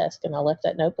had a desk, and I left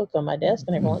that notebook on my desk.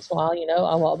 And every once in a while,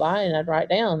 I walk by and I'd write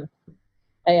down,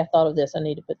 hey, I thought of this. I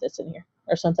need to put this in here,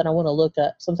 or something I want to look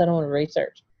up, something I want to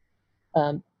research.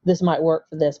 This might work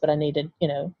for this, but I needed,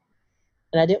 and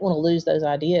I didn't want to lose those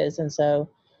ideas. And so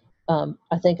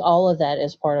I think all of that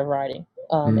is part of writing.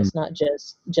 It's not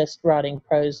just writing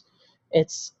prose.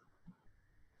 It's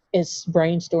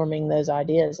brainstorming those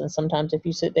ideas. And sometimes if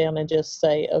you sit down and just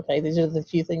say, okay, these are the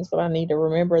few things that I need to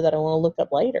remember that I want to look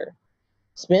up later,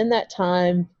 spend that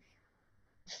time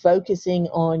focusing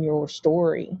on your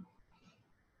story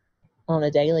on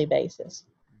a daily basis.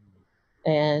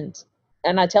 And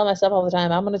I tell myself all the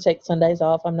time, I'm going to take Sundays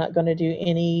off. I'm not going to do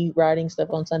any writing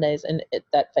stuff on Sundays, and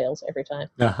that fails every time.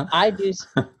 Uh-huh.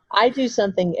 I do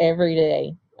something every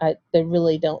day. They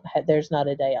really don't have, there's not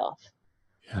a day off.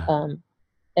 Yeah.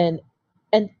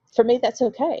 And for me, that's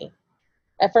okay.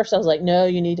 At first I was like, no,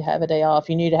 you need to have a day off.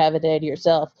 You need to have a day to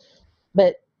yourself.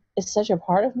 But it's such a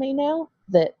part of me now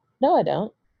that no, I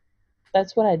don't.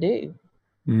 That's what I do.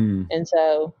 And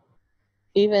so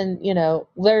even,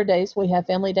 there are days we have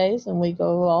family days and we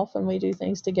go off and we do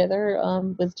things together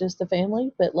with just the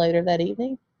family. But later that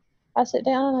evening, I sit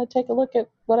down and I take a look at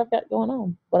what I've got going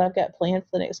on, what I've got planned for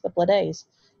the next couple of days.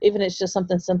 Even if it's just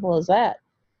something simple as that,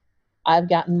 I've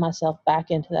gotten myself back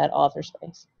into that author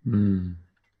space.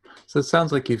 So it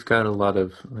sounds like you've got a lot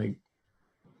of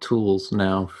tools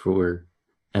now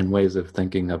and ways of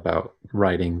thinking about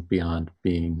writing beyond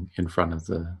being in front of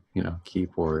the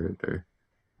keyboard or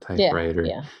typewriter.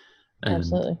 Yeah,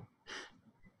 absolutely.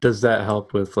 Does that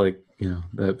help with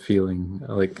that feeling?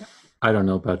 I don't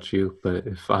know about you, but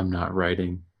if I'm not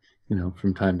writing,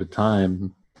 from time to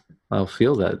time, I'll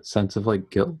feel that sense of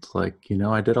guilt. I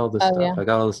did all this stuff. Yeah. I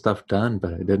got all this stuff done,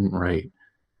 but I didn't write.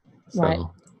 So, right.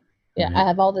 Yeah, right. I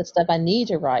have all this stuff I need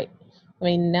to write. I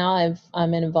mean, now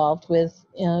I'm involved with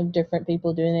different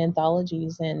people doing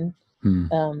anthologies, and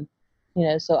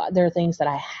so there are things that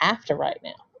I have to write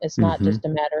now. It's not just a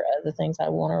matter of the things I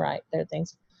want to write. There are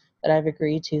things that I've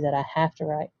agreed to that I have to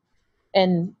write,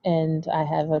 and I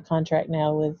have a contract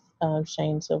now with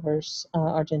Shane Silver's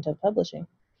Argento Publishing.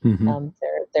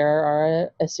 There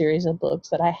are a series of books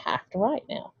that I have to write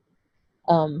now.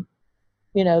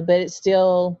 But it's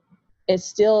still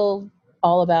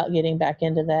all about getting back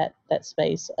into that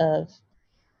space of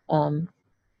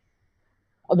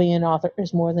being an author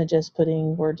is more than just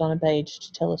putting words on a page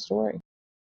to tell a story.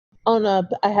 I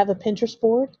have a Pinterest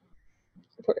board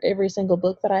for every single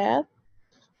book that I have,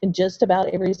 and just about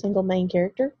every single main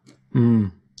character.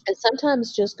 And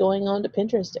sometimes just going on to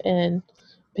Pinterest and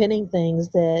pinning things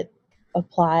that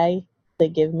apply,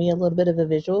 that give me a little bit of a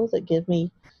visual, that give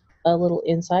me a little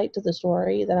insight to the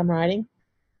story that I'm writing,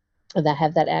 and that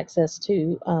have that access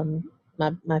to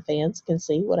my fans can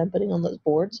see what I'm putting on those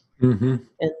boards. And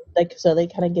so they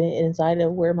kind of get an insight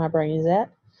of where my brain is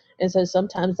at. And so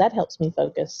sometimes that helps me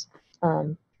focus.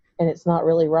 And it's not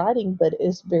really writing, but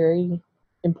it's very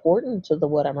important to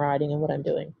what I'm writing and what I'm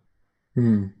doing.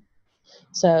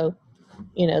 So,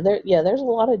 there's a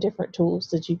lot of different tools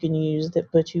that you can use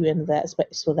that put you into that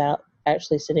space without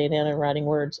actually sitting down and writing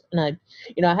words. And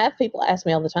I have people ask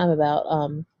me all the time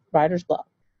about writer's block.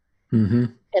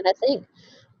 And I think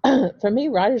for me,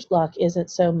 writer's block isn't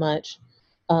so much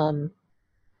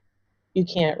you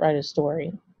can't write a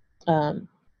story.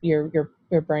 Your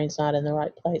brain's not in the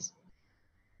right place.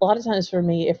 A lot of times for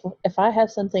me, if I have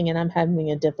something and I'm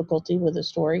having a difficulty with a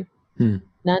story, 9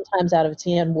 times out of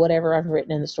 10, whatever I've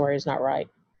written in the story is not right.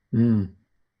 And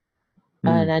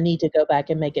I need to go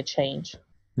back and make a change.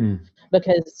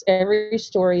 Because every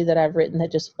story that I've written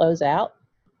that just flows out,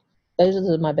 those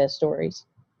are my best stories.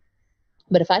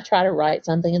 But if I try to write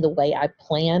something in the way I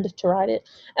planned to write it,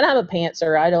 and I'm a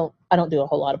pantser, I don't do a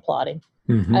whole lot of plotting.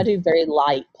 I do very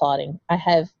light plotting. I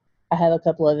have a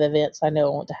couple of events I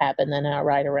know want to happen, and I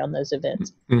write around those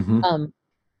events.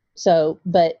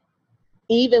 But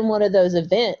even one of those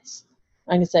events,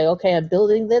 I can say, okay, I'm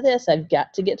building this. I've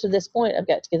got to get to this point. I've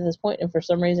got to get to this point, and for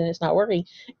some reason it's not working.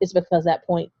 It's because that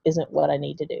point isn't what I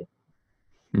need to do.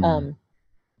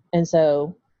 And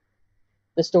so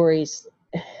the stories,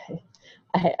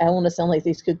 I want to sound like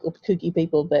these kooky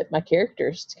people, but my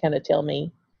characters kind of tell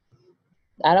me,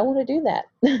 I don't want to do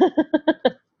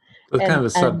that. It's kind of a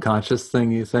And subconscious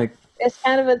thing, you think? it's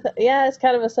kind of it's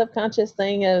kind of a subconscious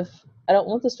thing of, I don't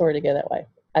want the story to go that way.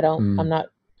 I'm Mm, not.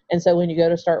 And so when you go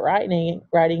to start writing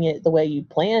it the way you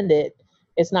planned it,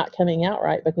 it's not coming out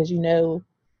right because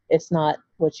it's not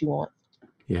what you want.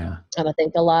 yeah. And I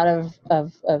think a lot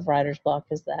of writer's block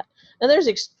is that. Now there's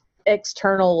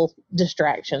external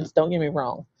distractions. Don't get me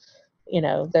wrong.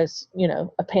 There's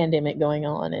a pandemic going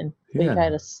on, and we've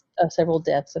had Yeah. several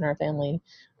deaths in our family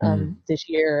Mm, this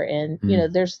year, and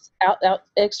mm, there's out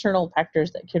external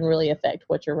factors that can really affect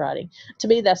what you're writing. To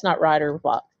me, that's not writer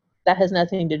block. That has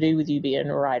nothing to do with you being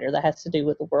a writer. That has to do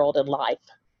with the world and life.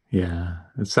 yeah.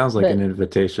 It sounds like an But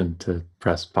invitation to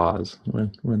press pause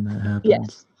when that happens.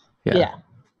 yes, Yeah. yeah,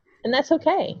 and that's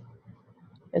okay.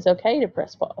 It's okay to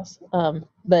press pause.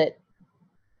 But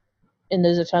and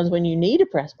those are times when you need to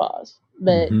press pause.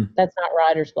 But Mm-hmm. that's not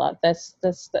writer's block. That's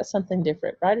something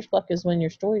different. Writer's block is when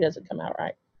your story doesn't come out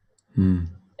right. Mm,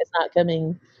 It's not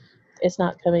coming. It's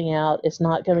not coming out. It's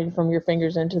not coming from your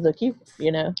fingers into the cube.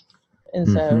 And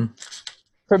mm-hmm. so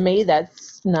for me,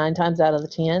 that's 9 times out of the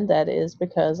 10. That is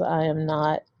because I am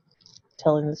not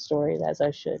telling the story as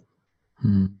I should.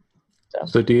 Mm. So,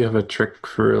 So do you have a trick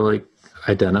for like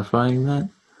identifying that?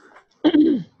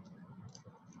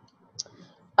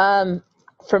 um,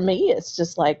 for me, it's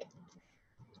just like,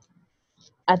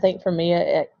 I think for me,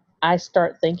 I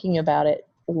start thinking about it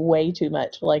way too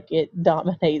much. Like it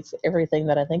dominates everything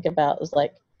that I think about. It's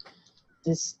like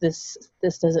this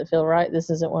doesn't feel right. This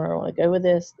isn't where I want to go with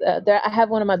this. I have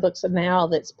one of my books now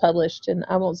that's published, and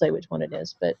I won't say which one it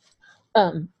is, but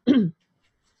um,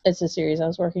 it's a series I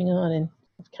was working on, and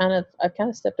I've kind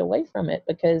of stepped away from it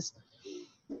because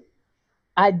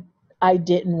I I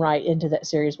didn't write into that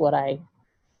series what I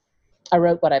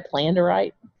wrote what I planned to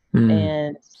write,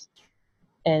 Mm,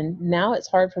 and now it's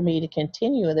hard for me to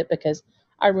continue with it because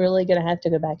I'm really going to have to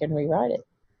go back and rewrite it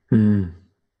mm, mm.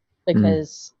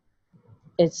 because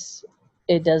it's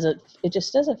it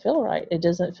just doesn't feel right. It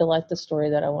doesn't feel like the story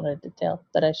that I wanted to tell,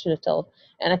 that I should have told.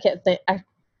 And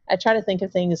I try to think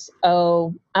of things.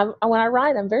 When I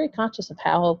write, I'm very conscious of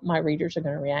how my readers are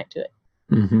going to react to it.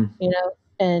 Mm-hmm.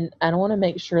 And I don't want to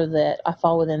make sure that I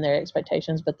fall within their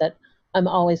expectations, but that I'm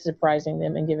always surprising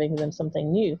them and giving them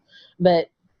something new. But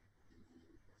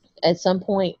at some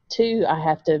point too, I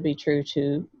have to be true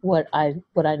to what I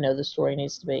know the story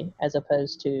needs to be, as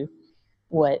opposed to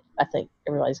what I think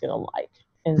everybody's going to like.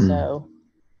 And Mm, so,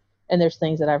 and there's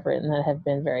things that I've written that have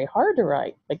been very hard to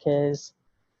write because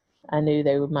I knew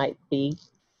they might be,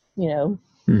 you know,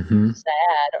 mm-hmm.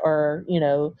 sad, or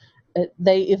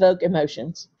they evoke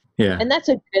emotions, Yeah. and that's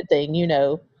a good thing,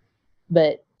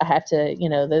 But I have to,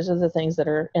 those are the things that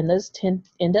are, and those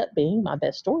end up being my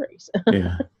best stories.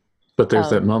 Yeah. But there's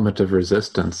that um, moment of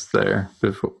resistance there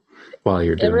while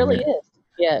you're it doing really it. is.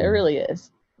 Yeah, it Yeah. really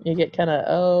is. You get kind of,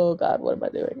 oh God, what am I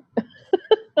doing?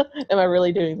 Am I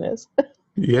really doing this?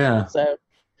 Yeah. So,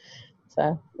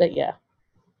 but yeah,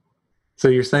 So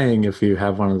you're saying if you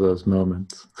have one of those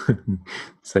moments,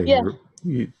 say yeah,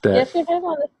 yeah. that, If you have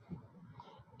one,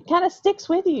 it kind of sticks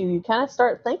with you. You kind of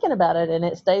start thinking about it, and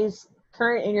it stays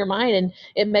current in your mind. And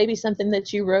it may be something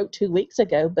that you wrote 2 weeks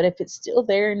ago, but if it's still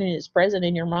there and it's present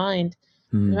in your mind,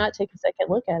 you mm, might take a second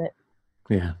look at it.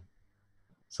 yeah.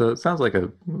 So it sounds like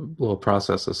a little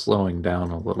process of slowing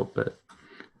down a little bit,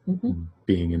 Hmm.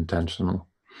 being intentional.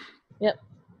 Yep.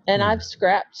 And Yeah. I've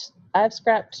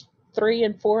scrapped 3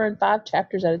 and 4 and 5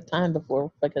 chapters at a time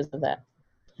before because of that.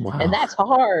 And Wow. that's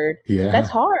hard. That's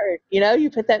Yeah. hard. You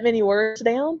put that many words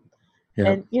down, Yep.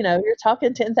 and you're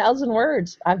talking 10,000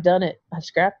 words. I've done it. I've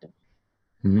scrapped them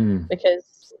Mm,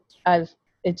 because I've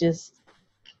it just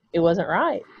it wasn't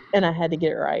right, and I had to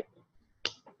get it right.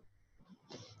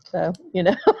 So, yeah.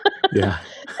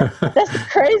 that's the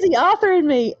crazy author in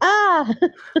me. I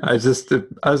was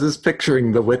just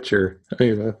picturing The Witcher.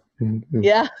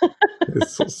 Yeah.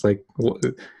 It's like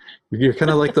you're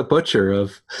kind of like the butcher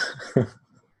of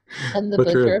I'm the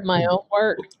butcher butcher of of my own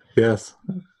work. yes.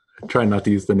 I try not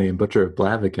to use the name Butcher of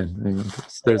Blaviken.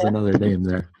 There's another name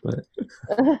there, but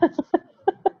Yeah.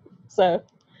 So,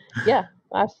 yeah,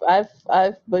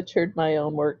 I've butchered my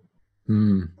own work.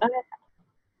 mm,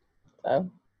 So,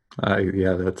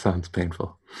 yeah, that sounds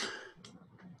painful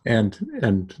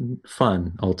and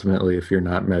fun ultimately if you're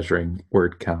not measuring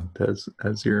word count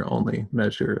as your only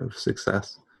measure of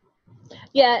success.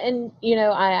 yeah, and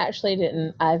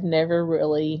I've never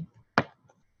really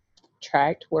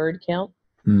tracked word count.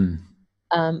 Mm,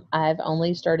 I've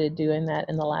only started doing that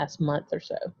in the last month or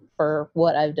so. For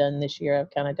what I've done this year, I've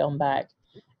kind of gone back,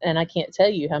 and I can't tell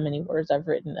you how many words I've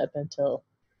written up until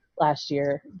last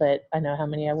year, but I know how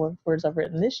many words I've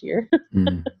written this year.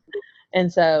 mm,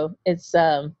 And so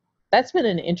that's been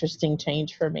an interesting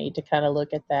change for me to kind of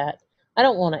look at that. I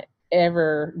don't want to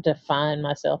ever define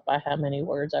myself by how many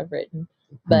words I've written,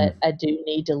 but I do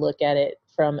need to look at it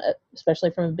especially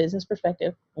from a business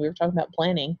perspective. We were talking about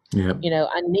planning. Yep.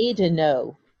 I need to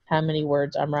know how many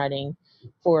words I'm writing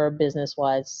for business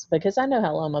wise, because I know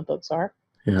how long my books are.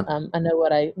 Yeah. I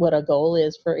know what a goal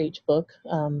is for each book,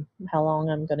 how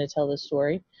long I'm going to tell the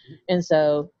story, and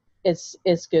so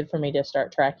it's good for me to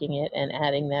start tracking it and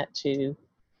adding that to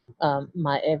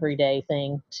my everyday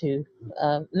thing.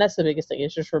 And that's the biggest thing,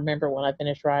 is just remember when I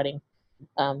finish writing,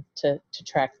 to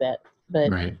track that.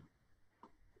 But right.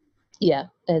 Yeah,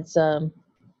 it's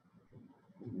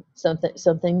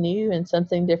something new and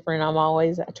something different. I'm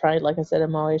always trying, like I said,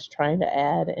 I'm always trying to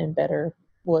add and better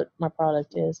what my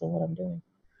product is and what I'm doing.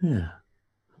 Yeah.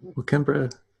 Well,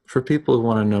 Kimbra, for people who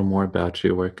want to know more about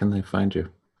you, where can they find you?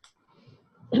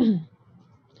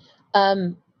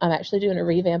 I'm actually doing a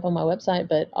revamp on my website,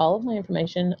 but all of my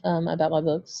information about my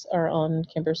books are on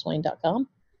kimbraswain.com.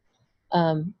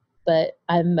 But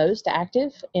I'm most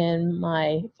active in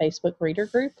my Facebook reader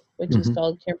group, which is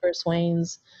called Kimbra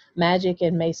Swain's Magic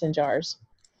and Mason Jars.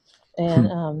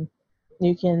 And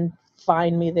you can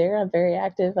find me there. I'm very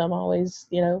active. I'm always,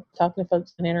 talking to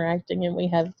folks and interacting, and we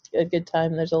have a good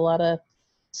time. There's a lot of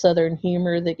Southern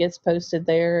humor that gets posted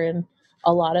there, and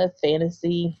a lot of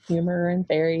fantasy humor and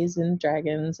fairies and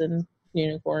dragons and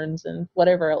unicorns and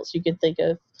whatever else you could think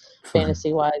of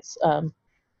fantasy wise.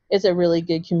 It's a really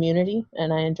good community,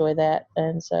 and I enjoy that.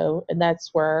 And that's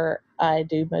where I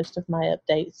do most of my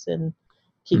updates and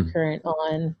keep current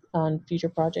on future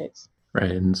projects.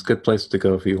 Right, and it's a good place to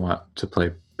go if you want to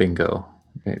play bingo.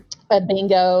 Right? A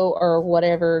bingo or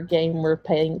whatever game we're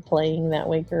playing that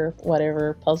week, or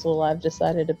whatever puzzle I've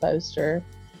decided to post, or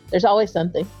there's always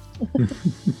something.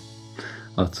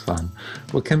 That's fun.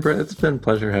 Well, Kimbra, it's been a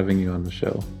pleasure having you on the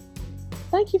show.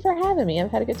 Thank you for having me.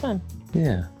 I've had a good time.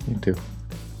 Yeah, me too.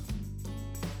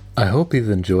 I hope you've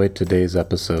enjoyed today's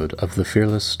episode of The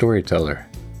Fearless Storyteller.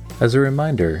 As a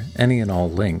reminder, any and all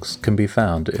links can be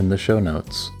found in the show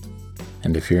notes.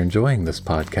 And if you're enjoying this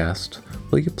podcast,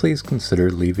 will you please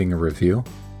consider leaving a review?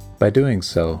 By doing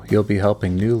so, you'll be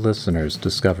helping new listeners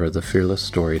discover the Fearless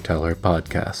Storyteller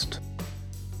podcast.